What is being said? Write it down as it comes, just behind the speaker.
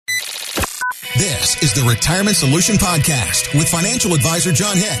This is the Retirement Solution Podcast with financial advisor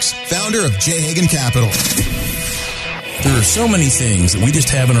John Hicks, founder of J. Hagan Capital. There are so many things that we just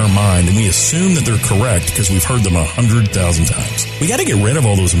have in our mind and we assume that they're correct because we've heard them 100,000 times. We got to get rid of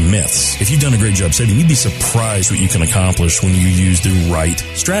all those myths. If you've done a great job saving, you'd be surprised what you can accomplish when you use the right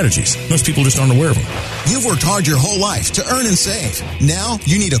strategies. Most people just aren't aware of them. You've worked hard your whole life to earn and save. Now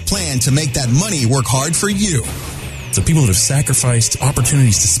you need a plan to make that money work hard for you. So people that have sacrificed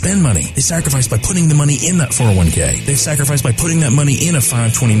opportunities to spend money, they sacrificed by putting the money in that 401k. They've sacrificed by putting that money in a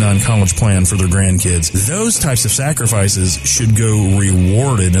 529 college plan for their grandkids. Those types of sacrifices should go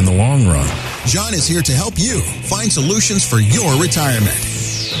rewarded in the long run. John is here to help you find solutions for your retirement.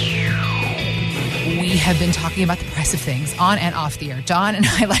 We have been talking about the price of things on and off the air. John and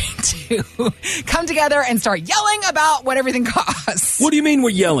I like to come together and start yelling about what everything costs. What do you mean we're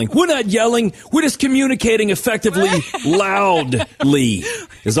yelling? We're not yelling. We're just communicating effectively, loudly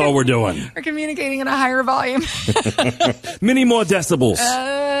is all we're doing. We're communicating at a higher volume. Many more decibels.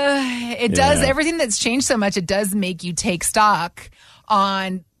 It does. Everything that's changed so much, it does make you take stock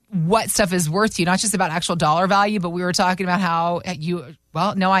on what stuff is worth to you, not just about actual dollar value, but we were talking about how I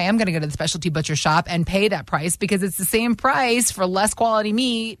am going to go to the specialty butcher shop and pay that price because it's the same price for less quality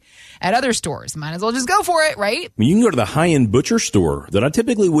meat at other stores. Might as well just go for it, right? You can go to the high-end butcher store that I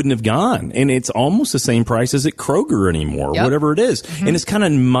typically wouldn't have gone, and it's almost the same price as at Kroger anymore, whatever it is. Mm-hmm. And it's kind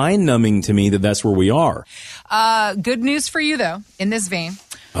of mind-numbing to me that that's where we are. Good news for you, though, in this vein.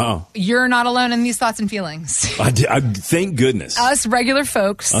 Oh. You're not alone in these thoughts and feelings. I thank goodness. Us regular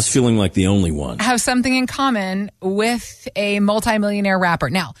folks. Us feeling like the only one. Have something in common with a multimillionaire rapper.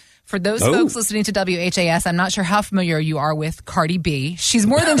 Now, for those folks listening to WHAS, I'm not sure how familiar you are with Cardi B. She's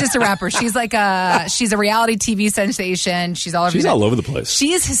more than just a rapper. She's like she's a reality TV sensation. She's all over. She's all over the place.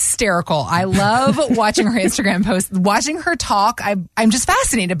 She is hysterical. I love watching her Instagram posts, watching her talk. I'm just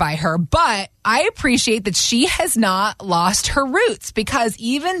fascinated by her. But I appreciate that she has not lost her roots because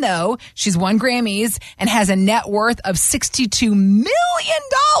even though she's won Grammys and has a net worth of $62 million,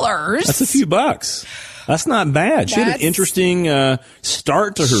 that's a few bucks. That's not bad. She had an interesting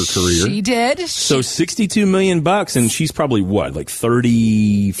start to her career. She did. So $62 million, and she's probably what, like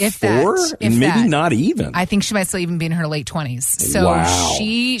 34, and maybe not even. I think she might still even be in her late 20s. So wow.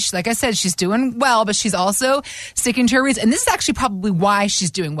 she, like I said, she's doing well, but she's also sticking to her roots. And this is actually probably why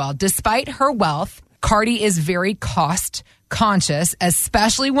she's doing well. Despite her wealth, Cardi is very cost conscious,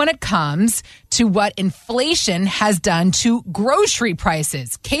 especially when it comes to what inflation has done to grocery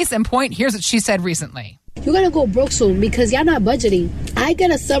prices. Case in point, here's what she said recently. You're going to go broke soon because y'all not budgeting. I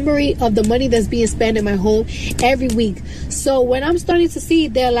get a summary of the money that's being spent in my home every week. So when I'm starting to see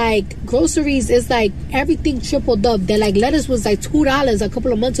that like groceries is like everything tripled up. That like lettuce was like $2 a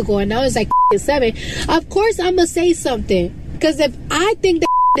couple of months ago and now it's like $7. Of course I'm going to say something. Because if I think that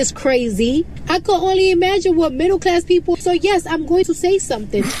is crazy, I could only imagine what middle class people. So yes, I'm going to say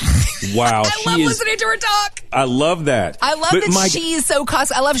something. Wow, I love listening to her talk. I love that. I love that she's so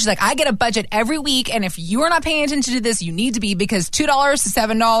cost. I love she's like, I get a budget every week, and if you are not paying attention to this, you need to be because $2 to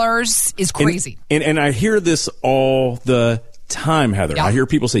 $7 is crazy. And I hear this all the time, Heather. Yep. I hear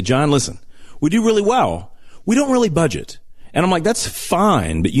people say, John, listen, we do really well. We don't really budget. And I'm like, that's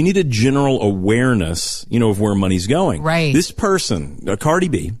fine, but you need a general awareness, of where money's going. Right. This person, Cardi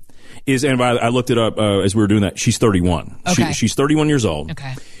B, and I looked it up as we were doing that. She's 31. Okay. She's 31 years old.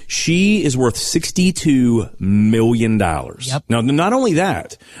 Okay. She is worth $62 million. Yep. Now, not only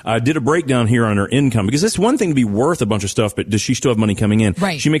that, I did a breakdown here on her income because it's one thing to be worth a bunch of stuff, but does she still have money coming in?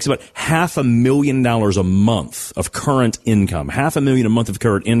 Right. She makes about $500,000 a month of current income, $500,000 a month of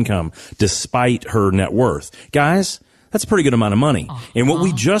current income despite her net worth. Guys, that's a pretty good amount of money. And what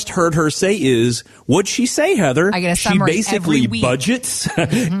we just heard her say is, what'd she say, Heather? I get a summary she basically every week. budgets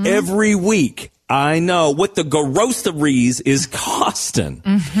every week. I know what the groceries is costing.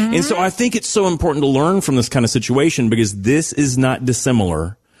 Mm-hmm. And so I think it's so important to learn from this kind of situation because this is not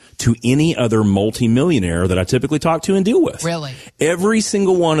dissimilar to any other multimillionaire that I typically talk to and deal with. Really? Every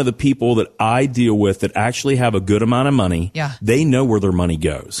single one of the people that I deal with that actually have a good amount of money, they know where their money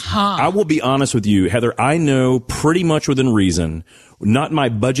goes. I will be honest with you, Heather, I know pretty much within reason, not my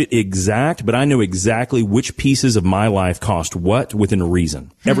budget exact, but I know exactly which pieces of my life cost what within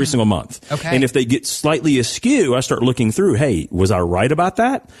reason every single month. Okay. And if they get slightly askew, I start looking through, hey, was I right about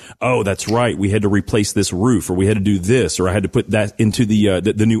that? Oh, that's right. We had to replace this roof or we had to do this or I had to put that into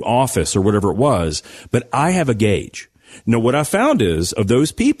the new office or whatever it was. But I have a gauge. Now, what I found is of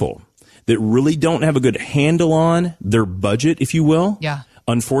those people that really don't have a good handle on their budget, if you will. Yeah.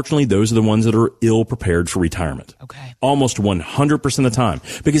 Unfortunately, those are the ones that are ill prepared for retirement. Okay. Almost 100% of the time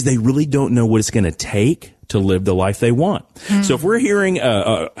because they really don't know what it's going to take to live the life they want. So if we're hearing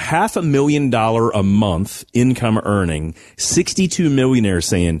a $500,000 a month income earning, 62 millionaires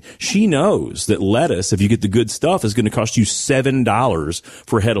saying she knows that lettuce, if you get the good stuff, is going to cost you $7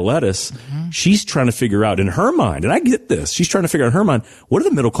 for a head of lettuce. She's trying to figure out in her mind, and I get this, she's trying to figure out in her mind, what are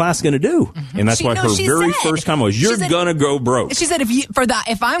the middle class going to do? And that's why her very first comment was, you're going to go broke. She said,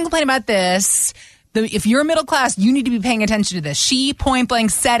 if I'm complaining about this, if you're middle class, you need to be paying attention to this. She point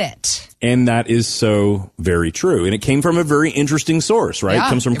blank said it. And that is so very true. And it came from a very interesting source, right? Yeah, it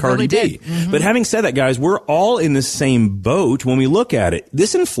comes from Cardi really B. But having said that, guys, we're all in the same boat when we look at it.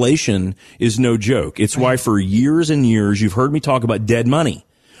 This inflation is no joke. It's why for years and years you've heard me talk about dead money.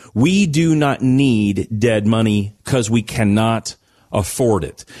 We do not need dead money because we cannot afford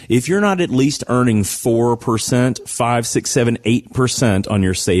it. If you're not at least earning 4%, 5, 6, 7, 8% on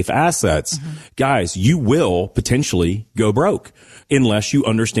your safe assets, guys, you will potentially go broke unless you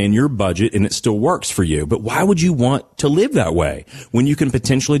understand your budget and it still works for you. But why would you want to live that way when you can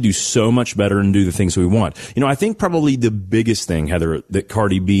potentially do so much better and do the things we want? You know, I think probably the biggest thing, Heather, that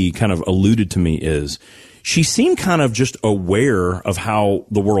Cardi B kind of alluded to me is she seemed kind of just aware of how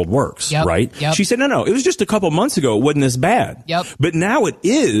the world works, right? She said, no, it was just a couple months ago. It wasn't this bad. But now it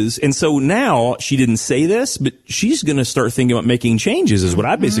is. And so now she didn't say this, but she's going to start thinking about making changes is what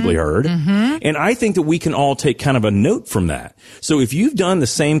I basically heard. And I think that we can all take kind of a note from that. So if you've done the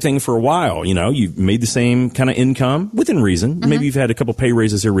same thing for a while, you know, you've made the same kind of income within reason. Maybe you've had a couple pay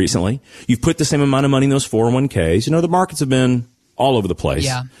raises here recently. You've put the same amount of money in those 401ks. You know, the markets have been all over the place.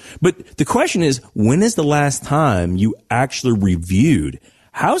 But the question is, when is the last time you actually reviewed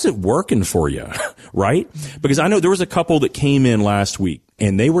how's it working for you? Right? Because I know there was a couple that came in last week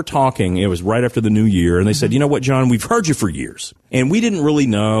and they were talking. It was right after the new year. And they said, you know what, John, we've heard you for years and we didn't really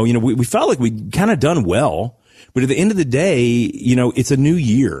know, you know, we felt like we'd kind of done well. But at the end of the day, you know, it's a new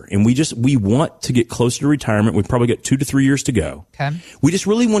year and we want to get closer to retirement. We've probably got 2 to 3 years to go. We just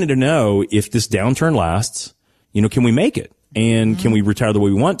really wanted to know if this downturn lasts, you know, can we make it? And can we retire the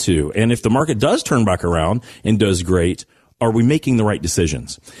way we want to? And if the market does turn back around and does great, are we making the right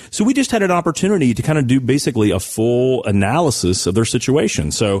decisions? So we just had an opportunity to kind of do basically a full analysis of their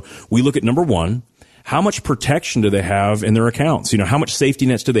situation. So we look at number one, how much protection do they have in their accounts? You know, how much safety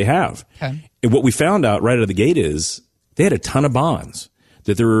nets do they have? And what we found out right out of the gate is they had a ton of bonds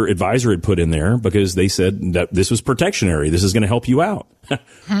that their advisor had put in there because they said that this was protectionary. This is going to help you out.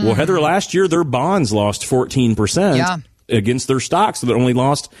 Well, Heather, last year, their bonds lost 14%. Against their stocks that only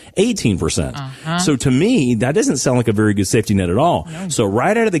lost 18%. So to me, that doesn't sound like a very good safety net at all. So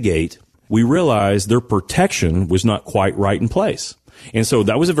right out of the gate, we realized their protection was not quite right in place. And so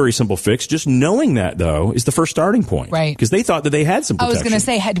that was a very simple fix. Just knowing that, though, is the first starting point. Right. Because they thought that they had some protection. I was going to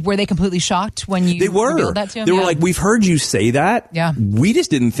say, were they completely shocked when you revealed that to them? They were like, we've heard you say that. We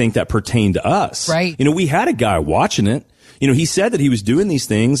just didn't think that pertained to us. Right. You know, we had a guy watching it. You know, he said that he was doing these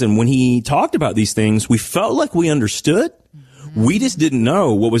things. And when he talked about these things, we felt like we understood. We just didn't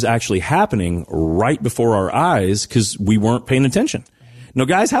know what was actually happening right before our eyes because we weren't paying attention. Now,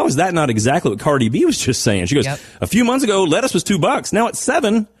 guys, how is that not exactly what Cardi B was just saying? She goes, a few months ago, lettuce was $2. Now it's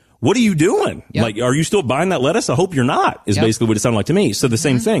 $7. What are you doing? Like, are you still buying that lettuce? I hope you're not, is basically what it sounded like to me. So the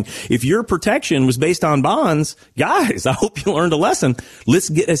same thing. If your protection was based on bonds, guys, I hope you learned a lesson. Let's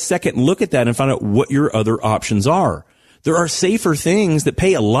get a second look at that and find out what your other options are. There are safer things that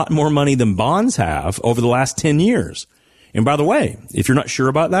pay a lot more money than bonds have over the last 10 years. And by the way, if you're not sure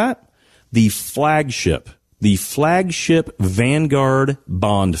about that, the flagship Vanguard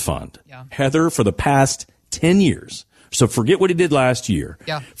Bond Fund, Heather, for the past 10 years. So forget what he did last year.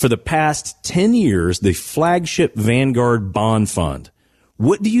 For the past 10 years, the flagship Vanguard Bond Fund,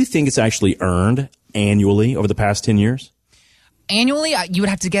 what do you think it's actually earned annually over the past 10 years? Annually, you would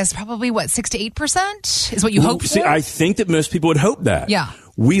have to guess probably, 6 to 8% is what you hope for? See, I think that most people would hope that.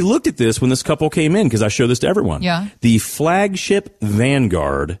 We looked at this when this couple came in because I show this to everyone. The flagship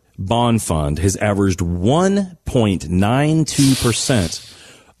Vanguard Bond Fund has averaged 1.92%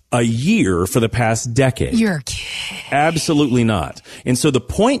 a year for the past decade. You're kidding. Absolutely not. And so the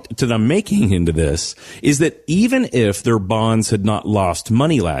point that I'm making into this is that even if their bonds had not lost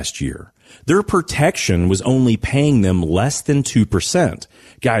money last year, their protection was only paying them less than 2%.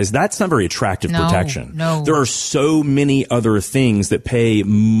 Guys, that's not very attractive protection. There are so many other things that pay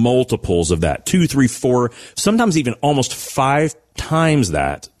multiples of that. 2, 3, 4, sometimes even almost 5 times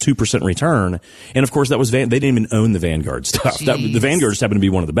that 2% return. And of course, that was they didn't even own the Vanguard stuff. The Vanguard just happened to be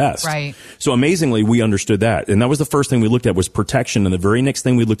one of the best. Right. So amazingly, we understood that. And that was the first thing we looked at was protection. And the very next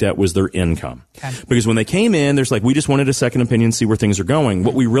thing we looked at was their income. Okay. Because when they came in, there's like, we just wanted a second opinion, see where things are going.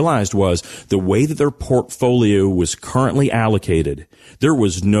 What we realized was the way that their portfolio was currently allocated, there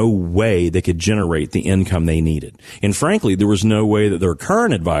was no way they could generate the income they needed. And frankly, there was no way that their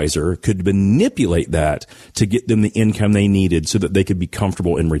current advisor could manipulate that to get them the income they needed so that they could be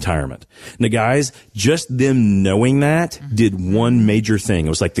comfortable in retirement. Now, guys, just them knowing that did one major thing. It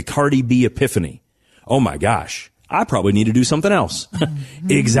was like the Cardi B epiphany. Oh my gosh. I probably need to do something else.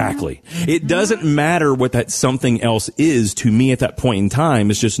 Exactly. It doesn't matter what that something else is to me at that point in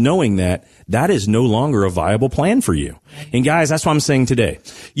time. It's just knowing that that is no longer a viable plan for you. And guys, that's what I'm saying today.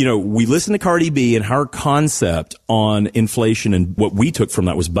 You know, we listened to Cardi B and her concept on inflation, and what we took from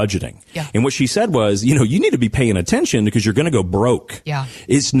that was budgeting. Yeah. And what she said was, you know, you need to be paying attention because you're going to go broke. Yeah.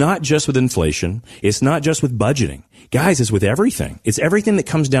 It's not just with inflation. It's not just with budgeting. Guys, it's with everything. It's everything that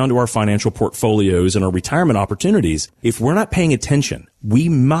comes down to our financial portfolios and our retirement opportunities. If we're not paying attention, we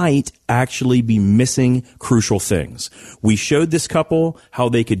might actually be missing crucial things. We showed this couple how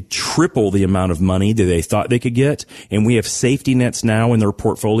they could triple the amount of money that they thought they could get, and we have safety nets now in their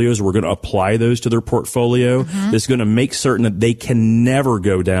portfolios. We're going to apply those to their portfolio. That's going to make certain that they can never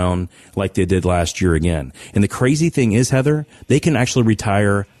go down like they did last year again. And the crazy thing is, Heather, they can actually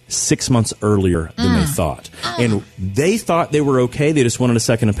retire 6 months earlier than they thought. And they thought they were okay. They just wanted a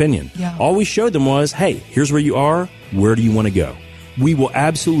second opinion. Yeah. All we showed them was, hey, here's where you are. Where do you want to go? We will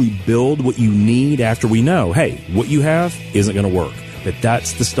absolutely build what you need after we know, hey, what you have isn't going to work. But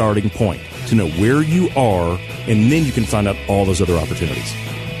that's the starting point, to know where you are, and then you can find out all those other opportunities.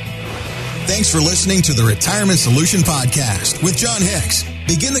 Thanks for listening to the Retirement Solution Podcast with John Hicks.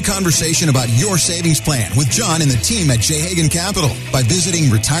 Begin the conversation about your savings plan with John and the team at J. Hagan Capital by visiting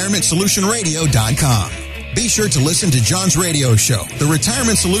retirementsolutionradio.com. Be sure to listen to John's radio show, The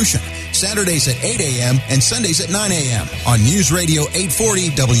Retirement Solution, Saturdays at 8 a.m. and Sundays at 9 a.m. on News Radio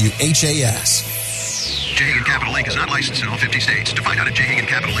 840 WHAS. J. Hagan Capital Inc. is not licensed in all 50 states. To find out if J. Hagan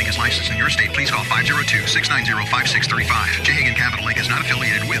Capital Inc. is licensed in your state, please call 502-690-5635. J. Hagan Capital Inc. is not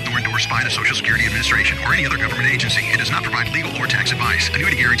affiliated with nor endorsed by the Social Security Administration or any other government agency. It does not provide legal or tax advice.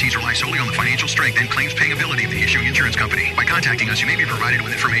 Annuity guarantees rely solely on the financial strength and claims paying ability of the issuing insurance company. By contacting us, you may be provided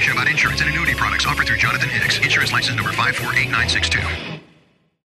with information about insurance and annuity products offered through Jonathan Hicks, insurance license number 548962.